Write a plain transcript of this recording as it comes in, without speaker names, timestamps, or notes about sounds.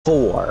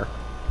Four.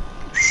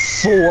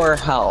 4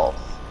 health.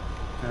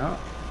 Yeah.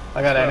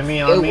 I got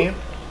enemy on me.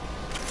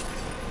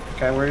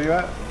 Okay, where are you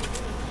at?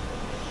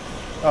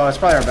 Oh, it's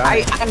probably our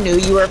bounty. I knew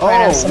you were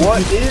fighting some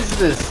what is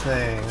this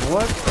thing?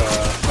 What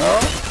the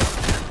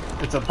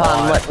hell? It's a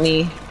bot. let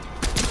me...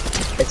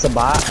 It's a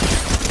bot?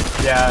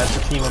 Yeah, it's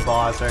a team of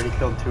bots. I already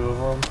killed 2 of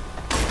them.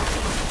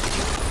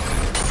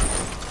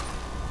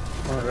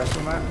 Where the rest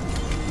of them at?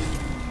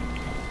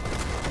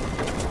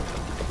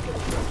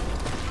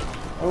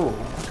 Oh,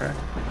 okay.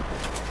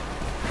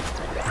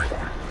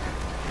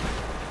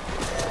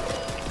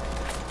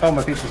 Oh,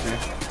 my pizza's here.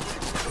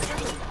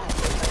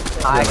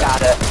 I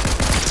got it.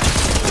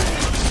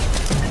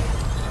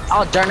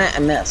 Oh, darn it, I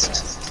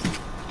missed.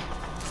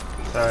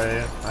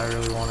 Sorry, I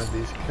really wanted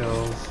these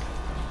kills.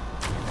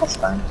 That's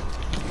fine.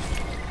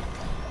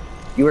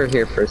 You were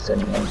here first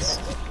anyways.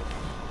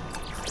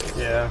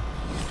 Yeah,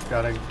 you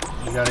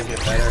gotta get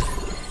better.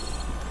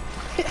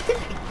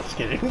 Just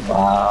kidding.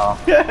 Wow.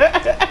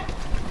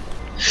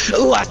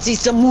 Oh, I see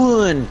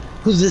someone!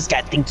 Who's this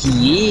guy think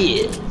he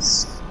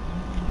is?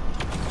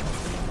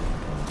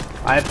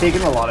 I have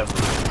taken a lot of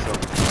food,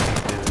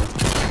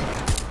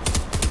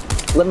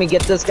 so Let me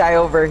get this guy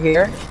over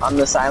here on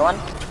this island.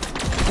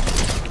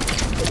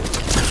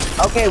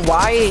 Okay,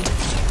 why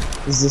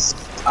is this?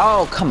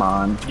 Oh, come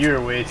on.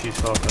 you're way too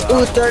slow for that.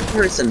 Ooh, third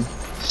person.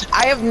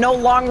 I have no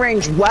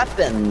long-range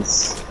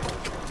weapons.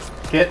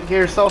 Get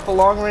yourself a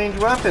long-range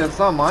weapon. It's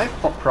not my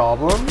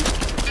problem.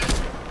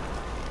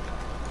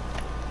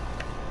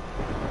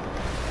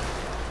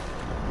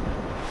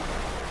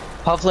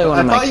 Hopefully one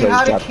I of my thought you kills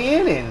had a dropped.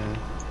 cannon.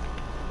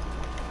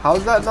 How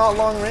is that not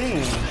long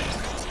range?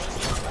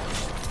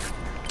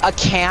 A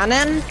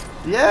cannon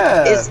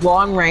Yeah. is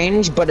long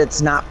range, but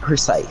it's not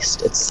precise.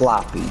 It's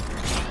sloppy.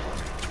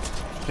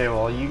 Okay,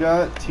 well you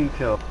got 2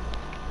 kills.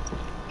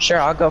 Sure,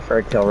 I'll go for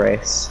a kill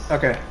race.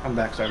 Okay, I'm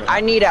back. Sorry about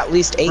I need at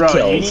least 8 Bro,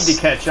 kills. you need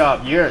to catch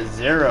up. You're at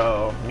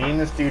 0. Me and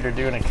this dude are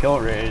doing a kill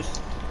race.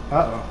 that.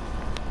 Uh-oh.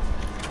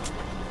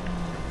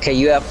 Okay,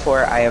 you have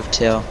 4, I have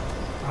 2. Oh,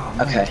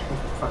 man. Okay.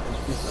 Fuck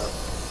this pizza up.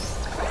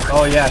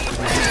 Oh yeah.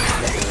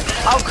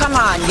 Oh, come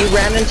on, you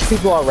ran into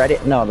people already?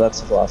 No,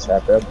 that's a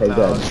Velociraptor. Okay, No,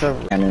 good. it's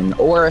a- Cannon,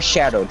 or a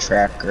Shadow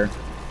Tracker.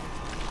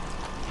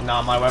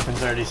 Nah, my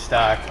weapon's already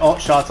stacked. Oh,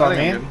 shots I on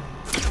think me.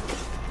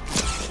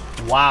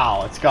 I'm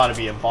Wow, it's gotta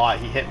be a bot.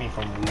 He hit me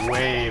from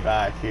way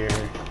back here.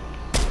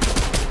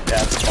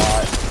 Yeah, it's a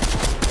bot.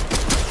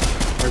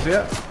 good. Where's he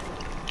at?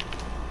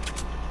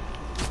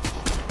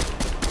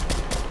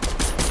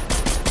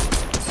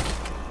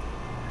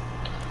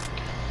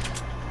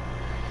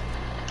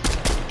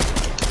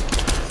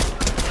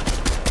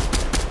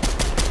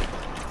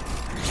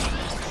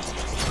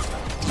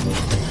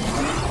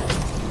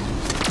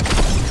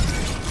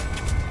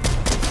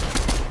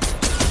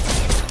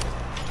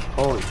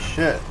 Holy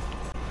shit.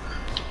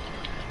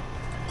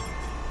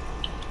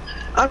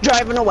 I'm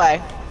driving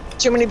away.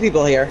 Too many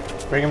people here.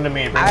 Bring him to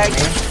me. Bring him to me.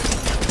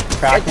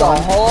 Crack It's a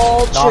one.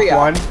 whole Knock trio.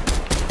 one.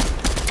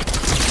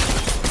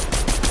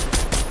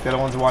 The other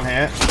one's 1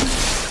 hit.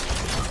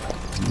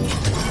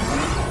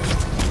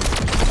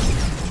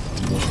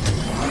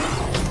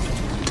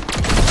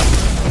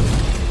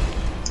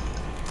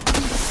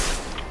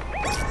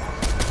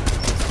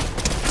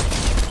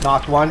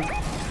 Knocked 1.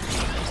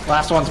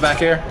 Last one's back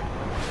here.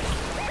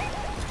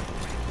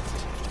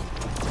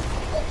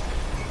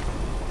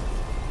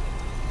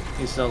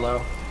 He's so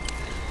low.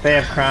 They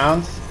have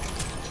crowns.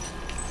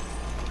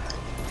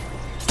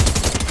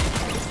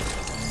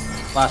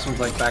 Last one's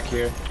like back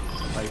here.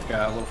 Like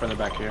a little further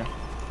back here.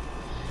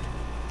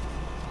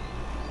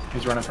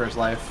 He's running for his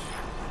life.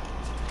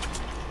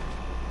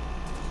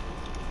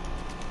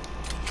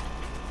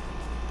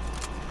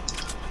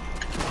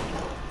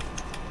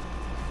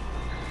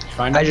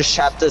 Find him? I just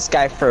shot this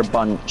guy for a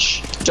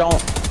bunch. Don't.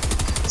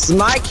 This is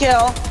my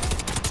kill.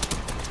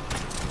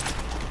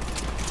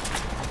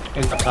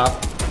 He's up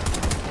top.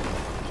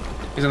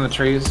 He's in the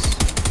trees.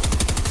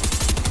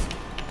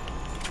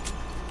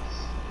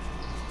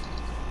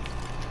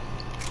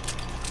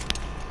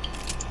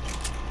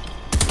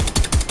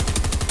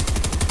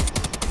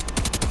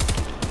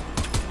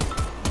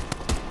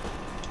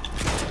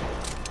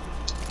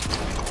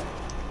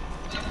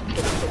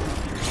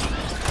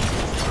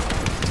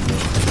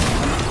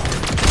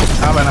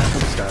 How about I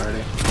killed this guy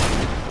already?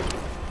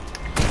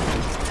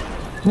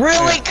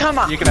 Really? Here, Come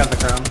on. You can have the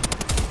crown.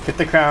 Get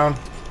the crown.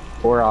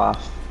 4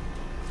 off.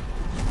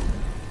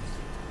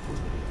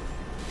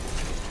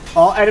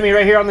 Oh, enemy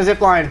right here on the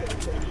zip line.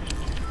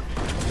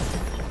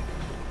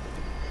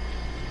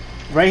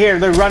 Right here,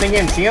 they're running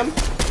in. See him?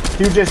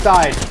 Dude just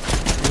died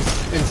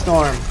in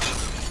storm.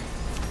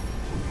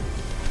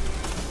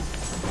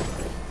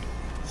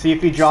 See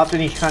if he dropped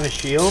any kind of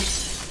shield.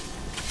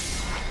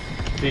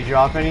 Did he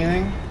drop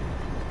anything?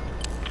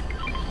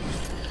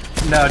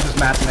 No, just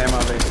mats and ammo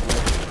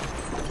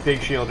basically.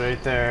 Big shield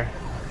right there.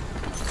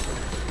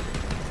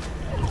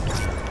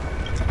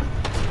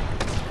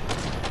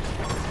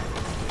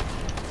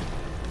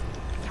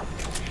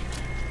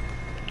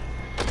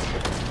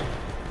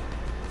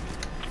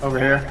 Over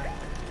here.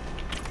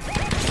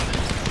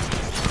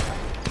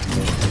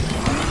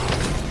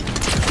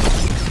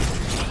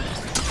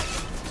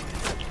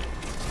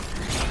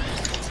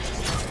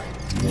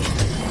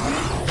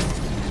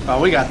 Oh,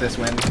 we got this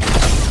win.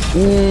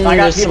 I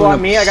got There's people someone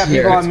on me. I got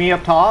here. people on me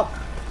up top,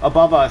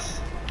 above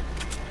us.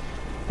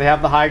 They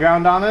have the high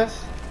ground on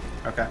us.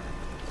 Okay.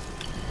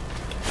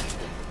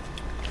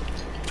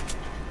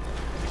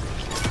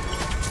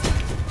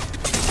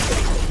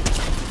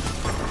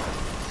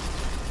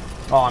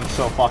 Oh, I'm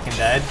so fucking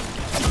dead.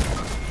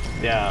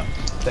 Yeah,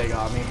 they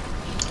got me.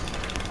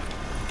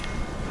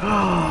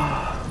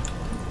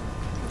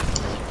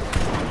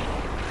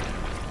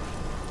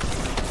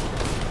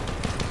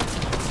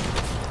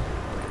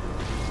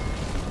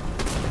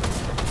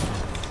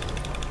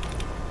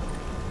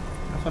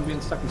 Have fun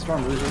being stuck in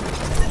storm, loser.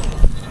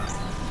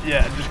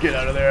 Yeah, just get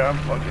out of there.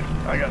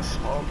 I got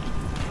smoked.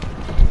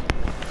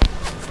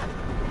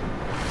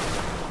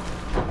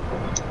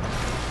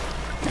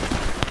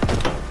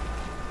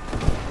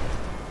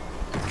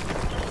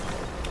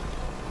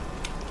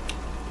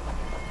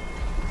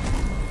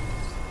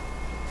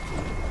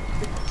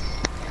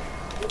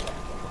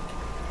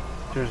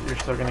 You're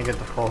still gonna get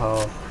the full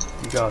health.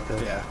 You got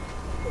this. Yeah.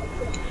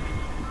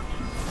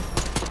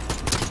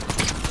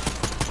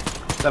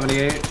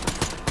 78.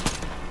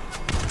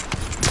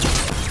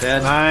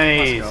 Dead.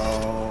 Nice. Let's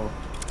go.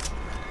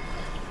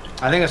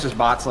 I think it's just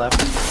bots left.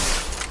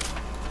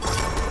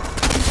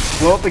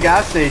 Blow up the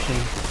gas station.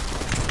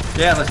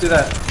 Yeah, let's do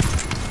that.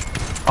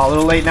 Oh, a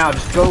little late now.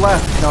 Just go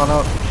left. No,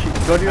 no.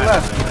 Go to your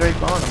left. Straight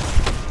on him.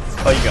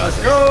 Oh, you got Let's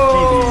this.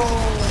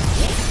 go!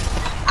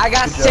 I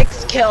got Good job.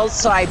 6 kills,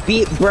 so I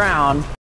beat Brown.